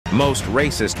most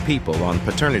racist people on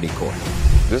paternity court.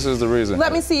 This is the reason.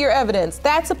 Let me see your evidence.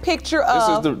 That's a picture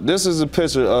of... This is a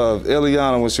picture of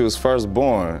Ileana when she was first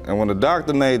born. And when the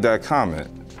doctor made that comment,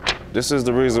 this is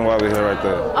the reason why we're here right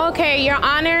there. Okay, Your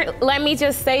Honor, let me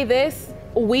just say this.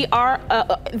 We are,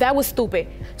 that was stupid.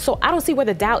 So I don't see where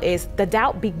the doubt is. The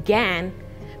doubt began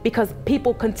because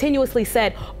people continuously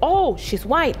said, oh, she's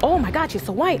white. Oh my God, she's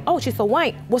so white. Oh, she's so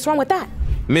white. What's wrong with that?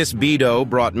 Miss Beto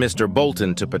brought Mr.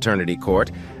 Bolton to paternity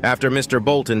court after Mr.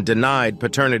 Bolton denied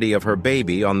paternity of her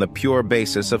baby on the pure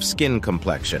basis of skin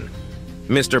complexion.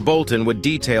 Mr. Bolton would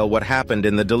detail what happened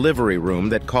in the delivery room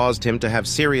that caused him to have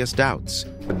serious doubts.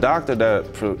 The doctor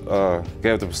that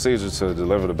gave the procedure to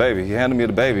deliver the baby, he handed me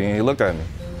the baby and he looked at me.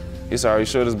 He said, are you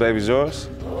sure this baby's yours?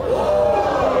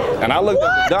 And I looked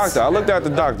at the doctor. I looked at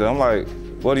the doctor. I'm like,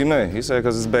 what do you mean? He said,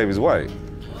 because this baby's white.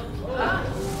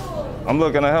 I'm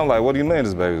looking at him like, what do you mean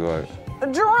this baby's white?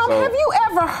 Jerome, have you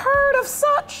ever heard of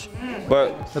such?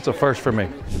 But that's a first for me.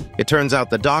 It turns out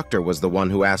the doctor was the one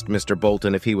who asked Mr.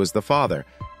 Bolton if he was the father.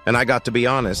 And I got to be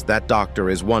honest, that doctor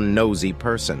is one nosy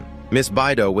person. Miss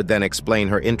Beto would then explain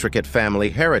her intricate family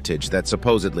heritage that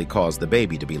supposedly caused the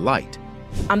baby to be light.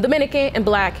 I'm Dominican and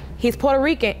black. He's Puerto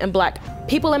Rican and black.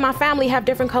 People in my family have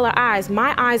different color eyes.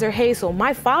 My eyes are hazel.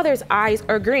 My father's eyes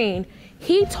are green.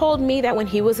 He told me that when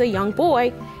he was a young boy,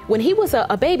 when he was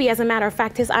a baby, as a matter of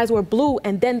fact, his eyes were blue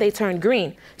and then they turned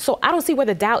green. So I don't see where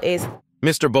the doubt is.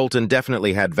 Mr. Bolton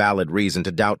definitely had valid reason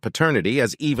to doubt paternity,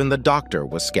 as even the doctor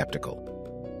was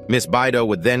skeptical. Miss Beto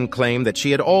would then claim that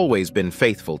she had always been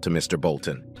faithful to Mr.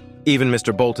 Bolton. Even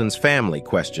Mr. Bolton's family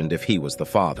questioned if he was the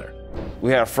father.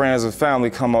 We have friends and family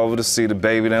come over to see the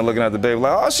baby, then looking at the baby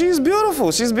like, oh, she's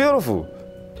beautiful, she's beautiful.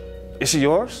 Is she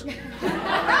yours?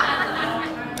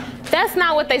 That's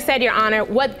not what they said, Your Honor.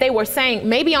 What they were saying,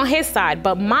 maybe on his side,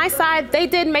 but my side, they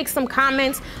did make some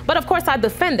comments, but of course I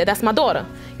defended. That's my daughter,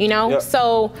 you know? Yep.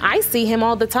 So I see him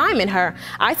all the time in her.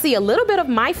 I see a little bit of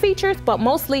my features, but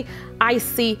mostly I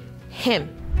see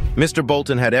him. Mr.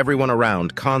 Bolton had everyone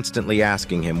around constantly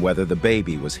asking him whether the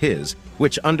baby was his,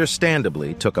 which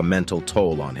understandably took a mental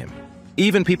toll on him.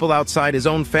 Even people outside his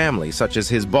own family, such as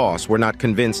his boss, were not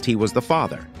convinced he was the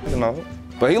father. You know,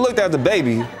 but he looked at the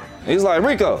baby, and he's like,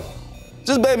 Rico, is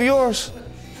this baby yours?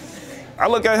 I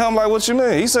look at him like, what you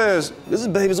mean? He says, this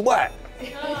baby's white.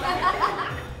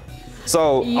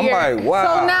 So I'm like,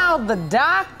 wow. So now the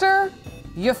doctor,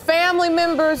 your family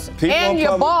members, and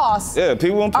your boss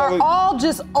are all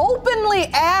just openly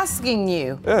asking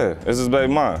you. Yeah, is this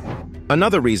baby mine?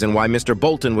 Another reason why Mr.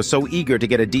 Bolton was so eager to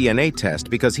get a DNA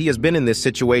test, because he has been in this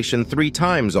situation 3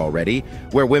 times already,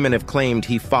 where women have claimed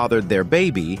he fathered their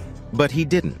baby, but he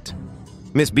didn't.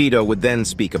 Miss Beto would then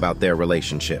speak about their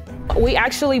relationship. We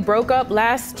actually broke up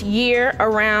last year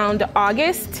around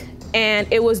August, and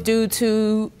it was due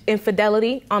to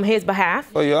infidelity on his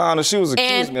behalf. Well, Your Honor, she was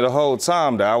accusing me the whole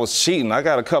time that I was cheating. I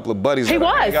got a couple of buddies that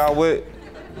I hang out with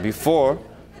before.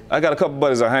 I got a couple of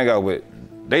buddies I hang out with.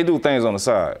 They do things on the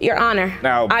side. Your Honor,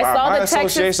 now, I saw the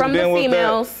texts from the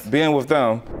females. Being with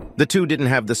them. The two didn't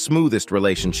have the smoothest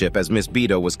relationship, as Miss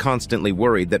Beto was constantly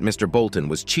worried that Mr. Bolton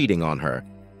was cheating on her.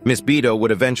 Miss Beto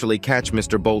would eventually catch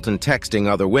Mr. Bolton texting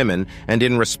other women, and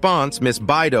in response, Miss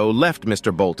Beto left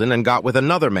Mr. Bolton and got with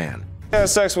another man. Had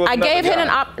sex with I gave him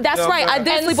that's right, I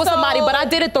did sleep with somebody, but I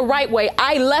did it the right way.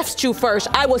 I left you first.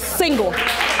 I was single.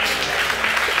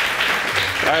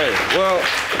 Hey, well,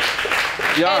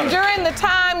 Your Honor. And during the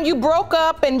time you broke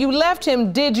up and you left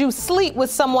him, did you sleep with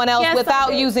someone else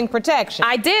without using protection?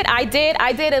 I did,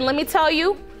 and let me tell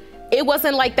you, it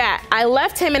wasn't like that. I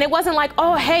left him and it wasn't like,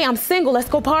 oh, hey, I'm single, let's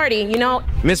go party, you know?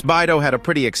 Miss Beto had a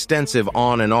pretty extensive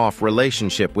on and off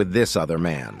relationship with this other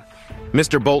man.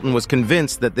 Mr. Bolton was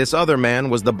convinced that this other man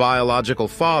was the biological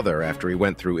father after he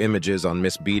went through images on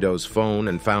Miss Beto's phone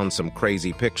and found some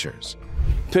crazy pictures.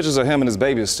 Pictures of him and his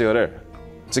baby is still there,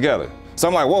 together. So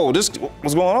I'm like, whoa, what's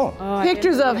going on? Oh,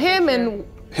 pictures of him and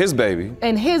his baby.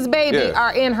 And his baby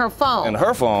are in her phone. In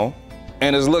her phone,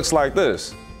 and it looks like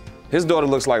this. His daughter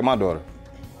looks like my daughter.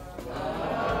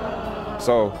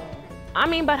 So. I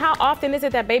mean, but how often is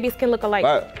it that babies can look alike?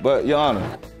 But Your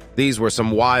Honor. These were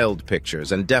some wild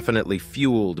pictures and definitely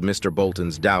fueled Mr.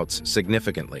 Bolton's doubts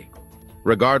significantly.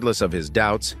 Regardless of his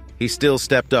doubts, he still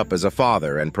stepped up as a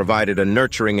father and provided a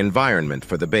nurturing environment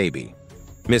for the baby.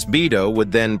 Miss Beto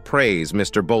would then praise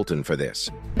Mr. Bolton for this.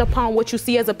 Upon what you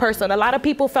see as a person, a lot of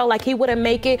people felt like he wouldn't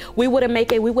make it, we wouldn't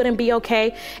make it, we wouldn't be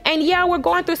okay. And yeah, we're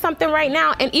going through something right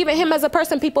now, and even him as a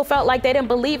person, people felt like they didn't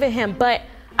believe in him, but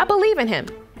I believe in him.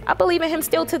 I believe in him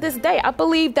still to this day. I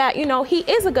believe that, you know, he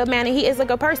is a good man and he is a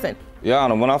good person. Your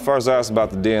Honor, when I first asked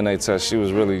about the DNA test, she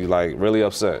was really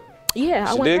upset. Yeah,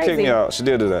 I went crazy. She did kick me out. She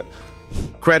did do that.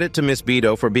 Credit to Miss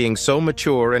Beto for being so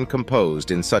mature and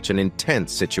composed in such an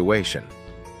intense situation.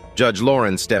 Judge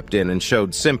Lauren stepped in and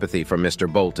showed sympathy for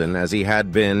Mr. Bolton as he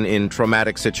had been in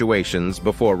traumatic situations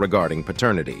before regarding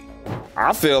paternity.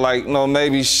 I feel like,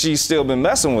 maybe she's still been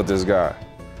messing with this guy.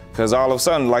 Because all of a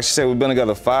sudden, like she said, we've been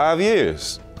together 5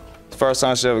 years. It's the first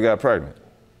time she ever got pregnant.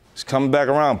 She's coming back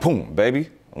around, boom, baby.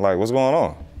 I'm like, what's going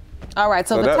on? All right,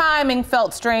 so the timing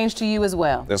felt strange to you as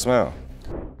well. Yes, ma'am.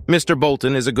 Mr.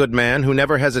 Bolton is a good man who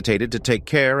never hesitated to take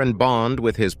care and bond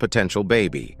with his potential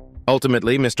baby.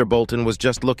 Ultimately, Mr. Bolton was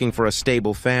just looking for a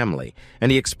stable family,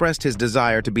 and he expressed his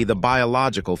desire to be the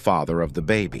biological father of the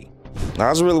baby.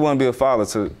 I just really want to be a father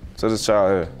to this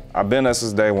child here. I've been there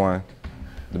since day one.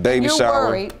 The baby shower. You're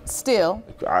worried still?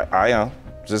 I am,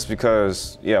 just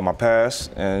because, my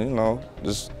past, and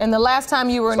just. And the last time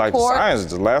you were in like court? The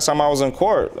signs. The last time I was in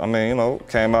court,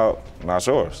 came out not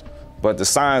yours. But the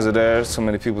signs are there. So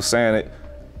many people saying it.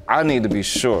 I need to be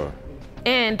sure.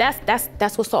 And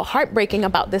that's what's so heartbreaking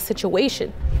about this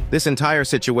situation. This entire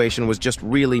situation was just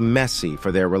really messy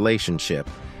for their relationship,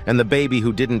 and the baby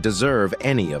who didn't deserve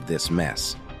any of this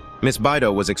mess. Miss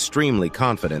Beto was extremely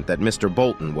confident that Mr.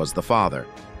 Bolton was the father.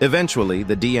 Eventually,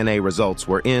 the DNA results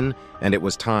were in, and it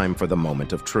was time for the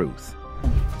moment of truth.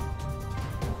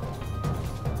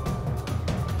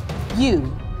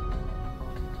 You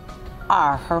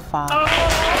are her father.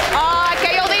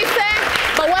 ¿Qué yo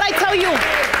dice? But what I tell you?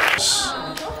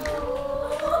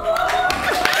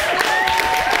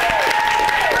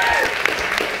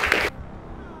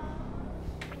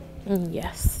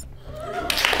 Yes.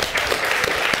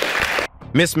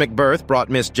 Miss McBirth brought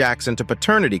Miss Jackson to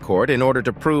paternity court in order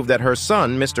to prove that her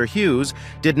son, Mr. Hughes,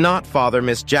 did not father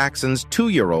Miss Jackson's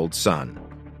 2-year-old son.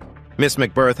 Miss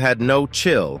McBirth had no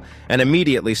chill and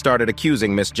immediately started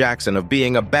accusing Miss Jackson of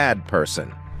being a bad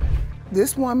person.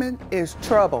 This woman is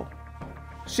trouble.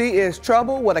 She is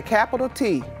trouble with a capital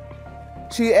T.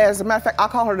 She, as a matter of fact, I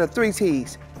call her the 3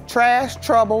 T's. Trash,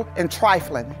 trouble, and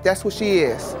trifling. That's what she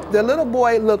is. The little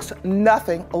boy looks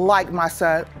nothing like my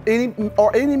son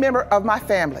or any member of my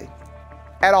family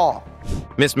at all.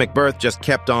 Miss McBirth just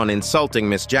kept on insulting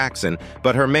Miss Jackson,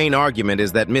 but her main argument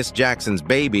is that Miss Jackson's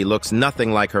baby looks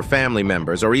nothing like her family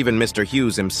members or even Mr.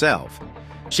 Hughes himself.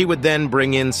 She would then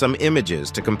bring in some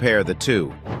images to compare the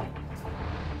two.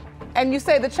 And you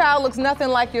say the child looks nothing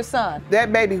like your son?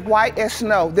 That baby white as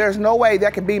snow. There's no way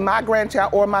that could be my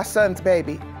grandchild or my son's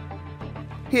baby.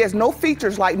 He has no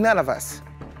features like none of us.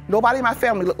 Nobody in my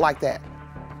family looked like that.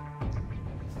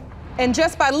 And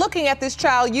just by looking at this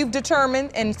child, you've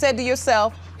determined and said to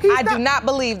yourself, I do not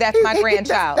believe that's my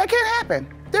grandchild. That can't happen.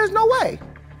 There's no way.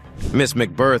 Miss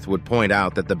McBirth would point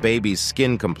out that the baby's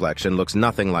skin complexion looks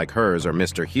nothing like hers or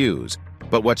Mr. Hughes,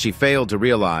 but what she failed to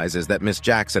realize is that Miss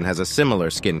Jackson has a similar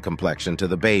skin complexion to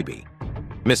the baby.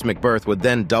 Miss McBirth would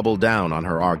then double down on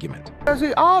her argument. There's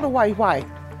all the white.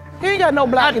 He ain't got no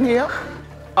black in here.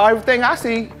 Everything I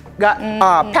see got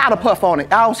powder puff on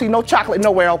it. I don't see no chocolate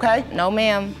nowhere, okay? No,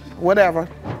 ma'am. Whatever.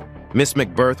 Miss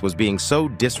McBirth was being so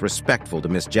disrespectful to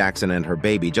Miss Jackson and her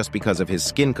baby just because of his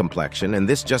skin complexion, and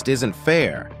this just isn't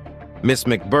fair. Miss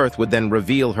McBirth would then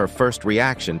reveal her first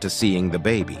reaction to seeing the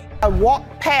baby. I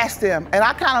walked past them, and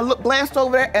I kind of glanced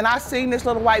over there, and I seen this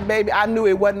little white baby. I knew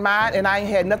it wasn't mine, and I ain't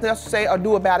had nothing else to say or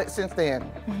do about it since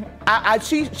then.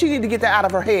 She need to get that out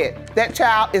of her head. That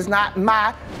child is not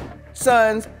my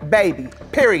son's baby,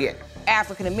 period.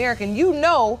 African American, you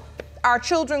know our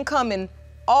children come in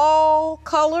all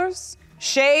colors,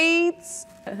 shades.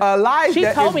 She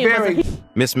told me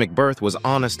Miss McBirth was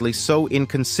honestly so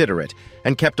inconsiderate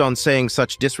and kept on saying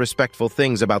such disrespectful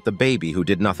things about the baby who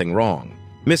did nothing wrong.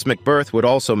 Miss McBirth would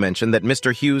also mention that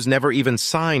Mr. Hughes never even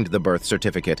signed the birth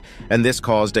certificate, and this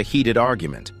caused a heated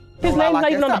argument. His name's not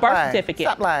even on the birth certificate.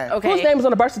 Stop lying. Okay. Whose name is on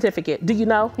the birth certificate? Do you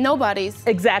know? Nobody's.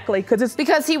 Exactly, because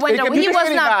He was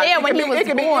not there when he was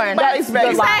born.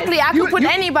 Exactly, I could put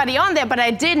anybody on there, but I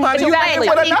didn't. Exactly.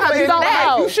 Until he comes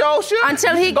back. You sure should.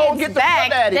 Until he gets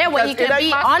back, then when he can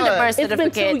be on the birth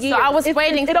certificate. So I was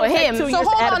waiting for him. So hold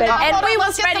on, and we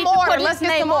was ready to put Let's his get some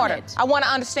name on order. it. I want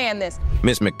to understand this.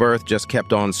 Miss McBirth just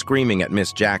kept on screaming at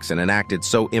Miss Jackson and acted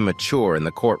so immature in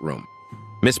the courtroom.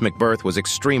 Miss McBirth was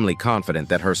extremely confident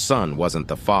that her son wasn't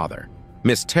the father.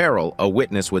 Miss Terrell, a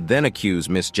witness, would then accuse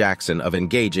Miss Jackson of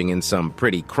engaging in some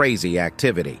pretty crazy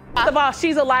activity. First of all,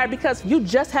 she's a liar because you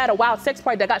just had a wild sex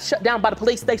party that got shut down by the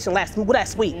police station last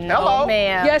week. No,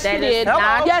 ma'am. Yes, you did.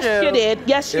 Yes, you did.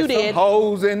 Yes, you did.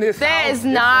 Hoes in this That is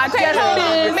not true. Yes,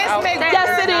 it is.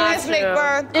 Miss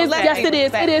McBirth. Yes, it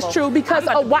is. It is true because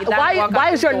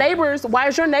why is your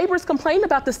neighbors complaining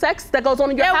about the sex that goes on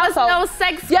in your household? There was no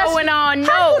sex going on.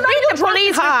 No, read the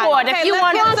police report if you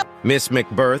want to. Miss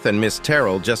McBirth and Miss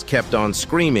Terrell just kept on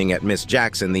screaming at Miss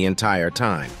Jackson the entire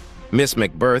time. Miss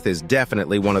McBirth is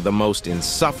definitely one of the most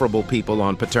insufferable people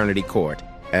on paternity court,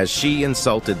 as she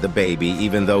insulted the baby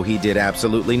even though he did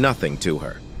absolutely nothing to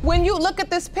her. When you look at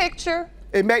this picture,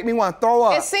 it makes me want to throw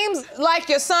up. It seems like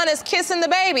your son is kissing the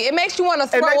baby. It makes you want to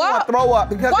throw up. It makes me want to throw up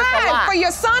because Why? It's a lie. For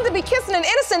your son to be kissing an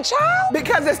innocent child?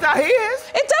 Because it's not his.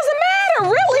 It doesn't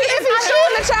matter, really, if he's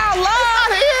showing the child love. It's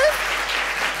not his.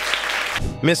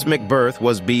 Miss McBirth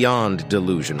was beyond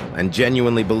delusional and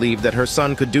genuinely believed that her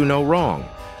son could do no wrong.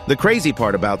 The crazy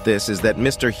part about this is that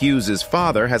Mr. Hughes's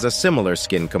father has a similar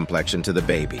skin complexion to the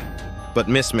baby. But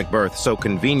Miss McBirth so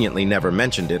conveniently never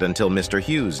mentioned it until Mr.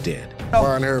 Hughes did.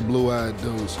 Blonde hair, blue-eyed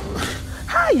dude. So.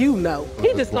 How you know?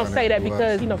 He just gonna say that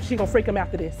because, you know, she gonna freak him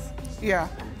after this. Yeah.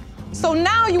 So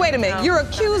now, wait a minute, you're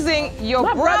accusing your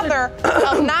brother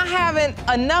of not having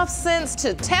enough sense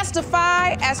to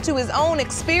testify as to his own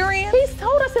experience? He's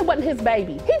told us it wasn't his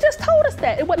baby. He just told us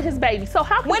that it wasn't his baby. So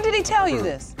how When did he tell you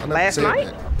this? Last night?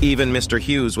 That. Even Mr.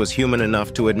 Hughes was human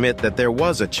enough to admit that there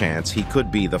was a chance he could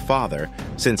be the father,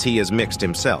 since he is mixed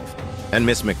himself, and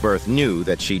Miss McBirth knew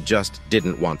that she just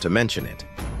didn't want to mention it.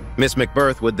 Miss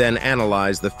McBirth would then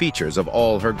analyze the features of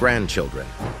all her grandchildren.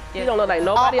 You don't look like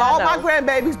nobody I know. All my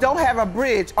grandbabies don't have a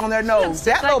bridge on their nose.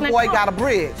 That little boy got a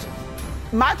bridge.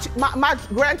 My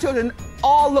grandchildren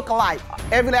all look alike.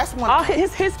 Every last one. All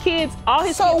his kids, all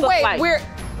his kids look alike. So wait,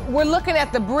 we're looking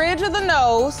at the bridge of the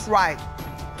nose. Right.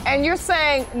 And you're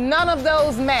saying none of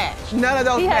those match? None of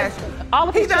those match. All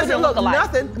of his he doesn't look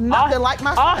nothing like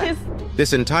my son.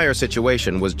 This entire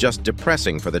situation was just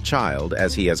depressing for the child,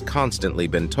 as he has constantly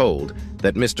been told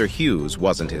that Mr. Hughes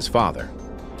wasn't his father.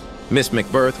 Miss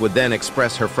McBirth would then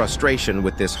express her frustration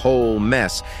with this whole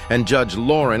mess, and Judge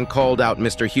Lauren called out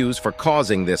Mr. Hughes for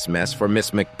causing this mess for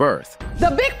Miss McBirth.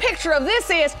 The big picture of this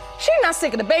is, she's not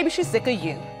sick of the baby, she's sick of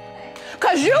you.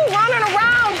 Cause you running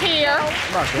around here,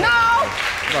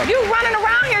 you running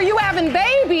around here, you having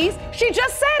babies, she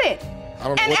just said it.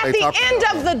 And at the end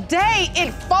of the day,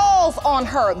 it falls on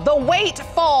her. The weight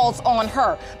falls on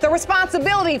her. The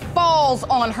responsibility falls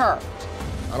on her.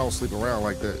 I don't sleep around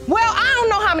like that. Well, I don't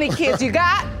know how many kids you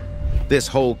got. This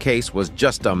whole case was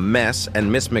just a mess,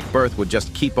 and Miss McBirth would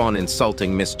just keep on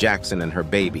insulting Miss Jackson and her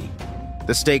baby.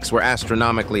 The stakes were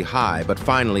astronomically high, but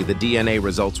finally the DNA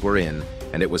results were in,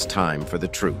 and it was time for the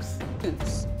truth.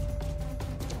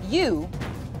 You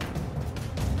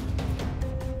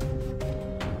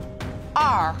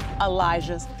are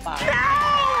Elijah's father. No! That's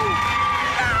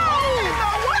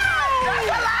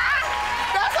a lie!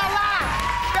 That's a lie!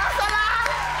 That's a lie!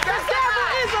 That's a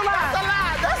lie! That's a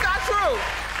lie! That's not true!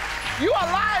 You a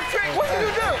lying trick! What did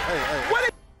you do?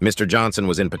 Mr. Johnson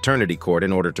was in paternity court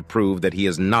in order to prove that he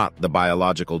is not the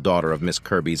biological daughter of Miss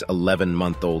Kirby's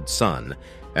 11-month-old son,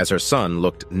 as her son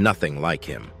looked nothing like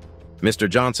him. Mr.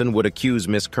 Johnson would accuse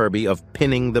Miss Kirby of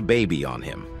pinning the baby on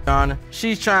him. Your Honor,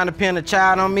 she's trying to pin a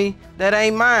child on me that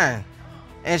ain't mine.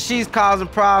 And she's causing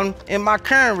problems in my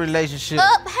current relationship.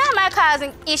 How am I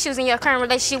causing issues in your current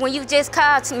relationship when you just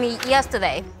called to me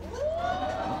yesterday?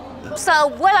 So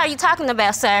what are you talking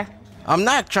about, sir? I'm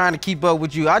not trying to keep up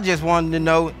with you. I just wanted to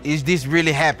know, is this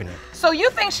really happening? So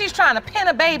you think she's trying to pin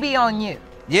a baby on you?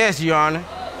 Yes, Your Honor.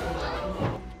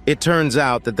 It turns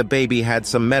out that the baby had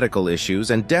some medical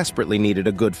issues and desperately needed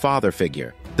a good father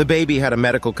figure. The baby had a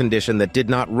medical condition that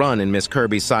did not run in Miss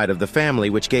Kirby's side of the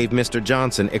family, which gave Mr.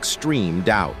 Johnson extreme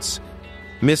doubts.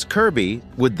 Miss Kirby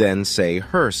would then say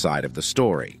her side of the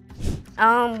story.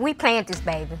 We planned this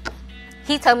baby.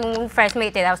 He told me when we first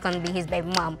met that I was going to be his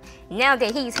baby mama. Now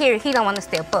that he's here, he don't want to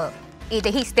step up.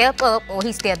 Either he step up or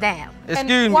he step down.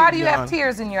 Excuse me, why do you have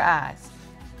tears in your eyes?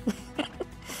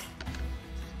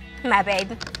 My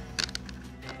baby.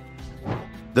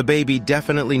 The baby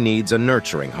definitely needs a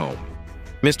nurturing home.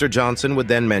 Mr. Johnson would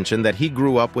then mention that he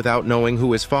grew up without knowing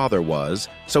who his father was,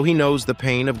 so he knows the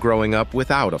pain of growing up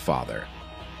without a father.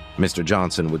 Mr.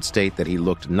 Johnson would state that he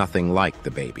looked nothing like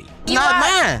the baby. It's not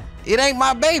mine. It ain't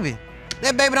my baby.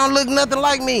 That baby don't look nothing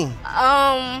like me.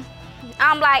 I'm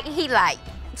like, he like.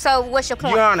 So what's your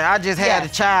point? Your Honor, I just had a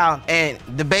child, and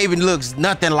the baby looks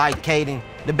nothing like Kaden.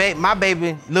 My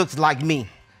baby looks like me.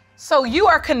 So you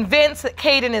are convinced that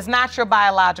Kaden is not your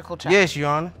biological child? Yes, Your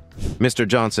Honor. Mr.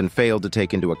 Johnson failed to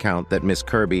take into account that Miss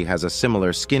Kirby has a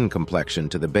similar skin complexion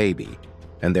to the baby,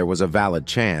 and there was a valid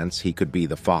chance he could be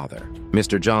the father.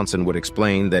 Mr. Johnson would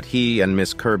explain that he and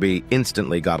Miss Kirby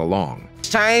instantly got along.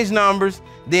 Changed numbers,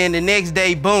 then the next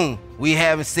day, boom, we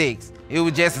having sex. It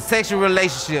was just a sexual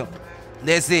relationship.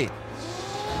 That's it.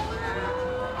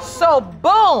 So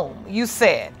boom, you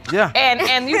said. Yeah.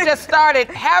 And you just started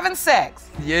having sex.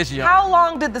 Yes, Your Honor. How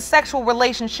long did the sexual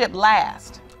relationship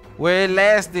last? where it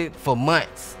lasted for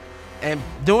months. And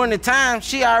during the time,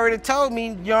 she already told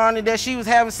me, Your Honor, that she was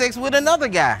having sex with another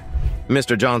guy.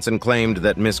 Mr. Johnson claimed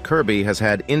that Miss Kirby has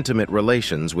had intimate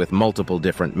relations with multiple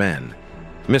different men.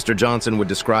 Mr. Johnson would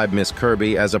describe Miss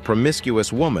Kirby as a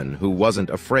promiscuous woman who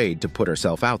wasn't afraid to put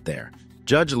herself out there.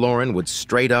 Judge Lauren would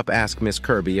straight up ask Miss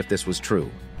Kirby if this was true.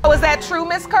 Oh, is that true,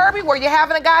 Miss Kirby? Were you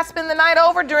having a guy spend the night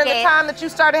over during the time that you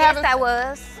started having? Yes, I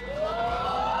was.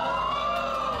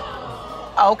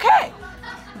 Okay.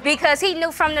 Because he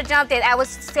knew from the jump that I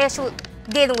was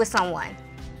dealing with someone.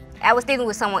 I was dealing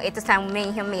with someone at the time when me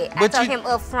and him met. I told him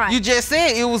up front. You just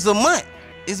said it was a month.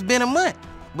 It's been a month.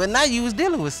 But now you was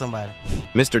dealing with somebody.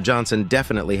 Mr. Johnson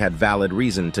definitely had valid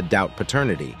reason to doubt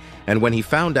paternity, and when he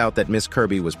found out that Miss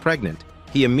Kirby was pregnant,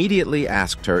 he immediately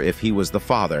asked her if he was the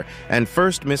father, and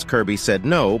first Miss Kirby said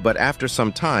no, but after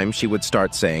some time she would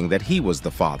start saying that he was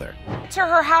the father. To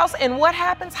her house, and what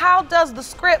happens? How does the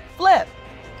script flip?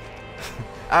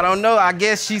 I don't know. I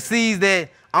guess she sees that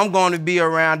I'm going to be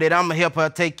around, that I'm going to help her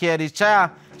take care of this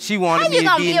child. She wanted me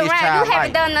to be in this child's life. You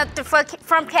haven't done nothing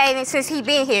from Calvin since he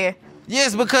been here.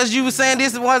 Yes, because you were saying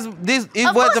it wasn't mine.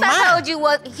 Of course I told you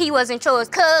he was in charge,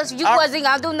 because you wasn't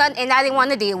going to do nothing and I didn't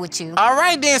want to deal with you. All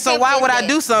right then, so why would I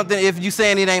do something if you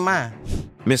saying it ain't mine?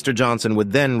 Mr. Johnson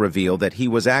would then reveal that he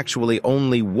was actually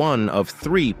only one of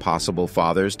 3 possible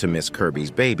fathers to Miss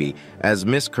Kirby's baby, as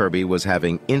Miss Kirby was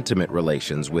having intimate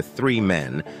relations with 3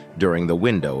 men during the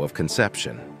window of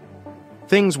conception.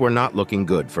 Things were not looking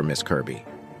good for Miss Kirby.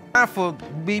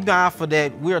 Be mindful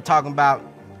that we're talking about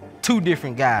 2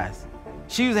 different guys.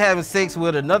 She was having sex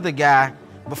with another guy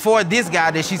before this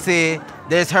guy that she said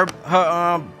that's her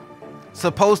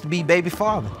supposed to be baby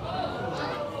father.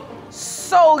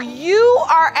 So you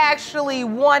are actually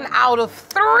 1 out of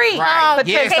 3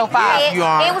 potential fathers.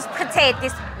 It was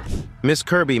protected. Miss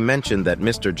Kirby mentioned that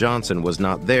Mr. Johnson was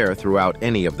not there throughout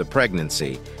any of the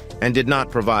pregnancy and did not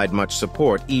provide much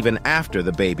support even after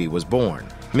the baby was born.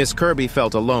 Miss Kirby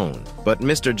felt alone, but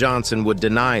Mr. Johnson would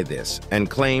deny this and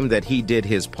claim that he did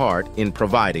his part in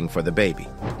providing for the baby.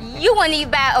 You wouldn't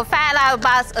even buy a $5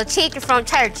 box of chicken from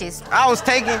churches. I was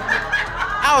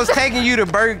taking you to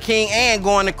Burger King and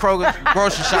going to Kroger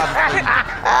grocery shopping.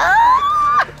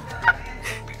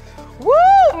 Woo,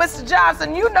 Mr.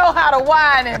 Johnson, you know how to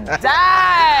wine and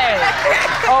dine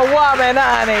a woman,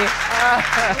 honey.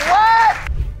 What?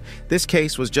 This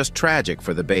case was just tragic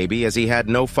for the baby, as he had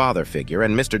no father figure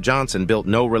and Mr. Johnson built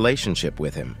no relationship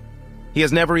with him. He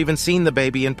has never even seen the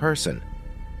baby in person.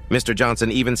 Mr.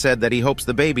 Johnson even said that he hopes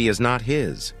the baby is not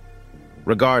his.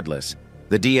 Regardless,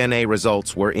 the DNA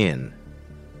results were in.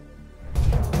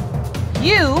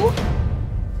 You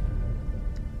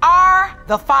are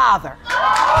the father.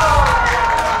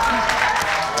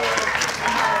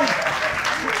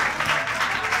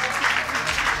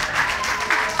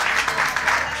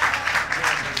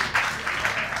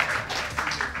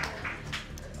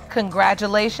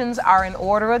 Congratulations are in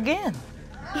order again.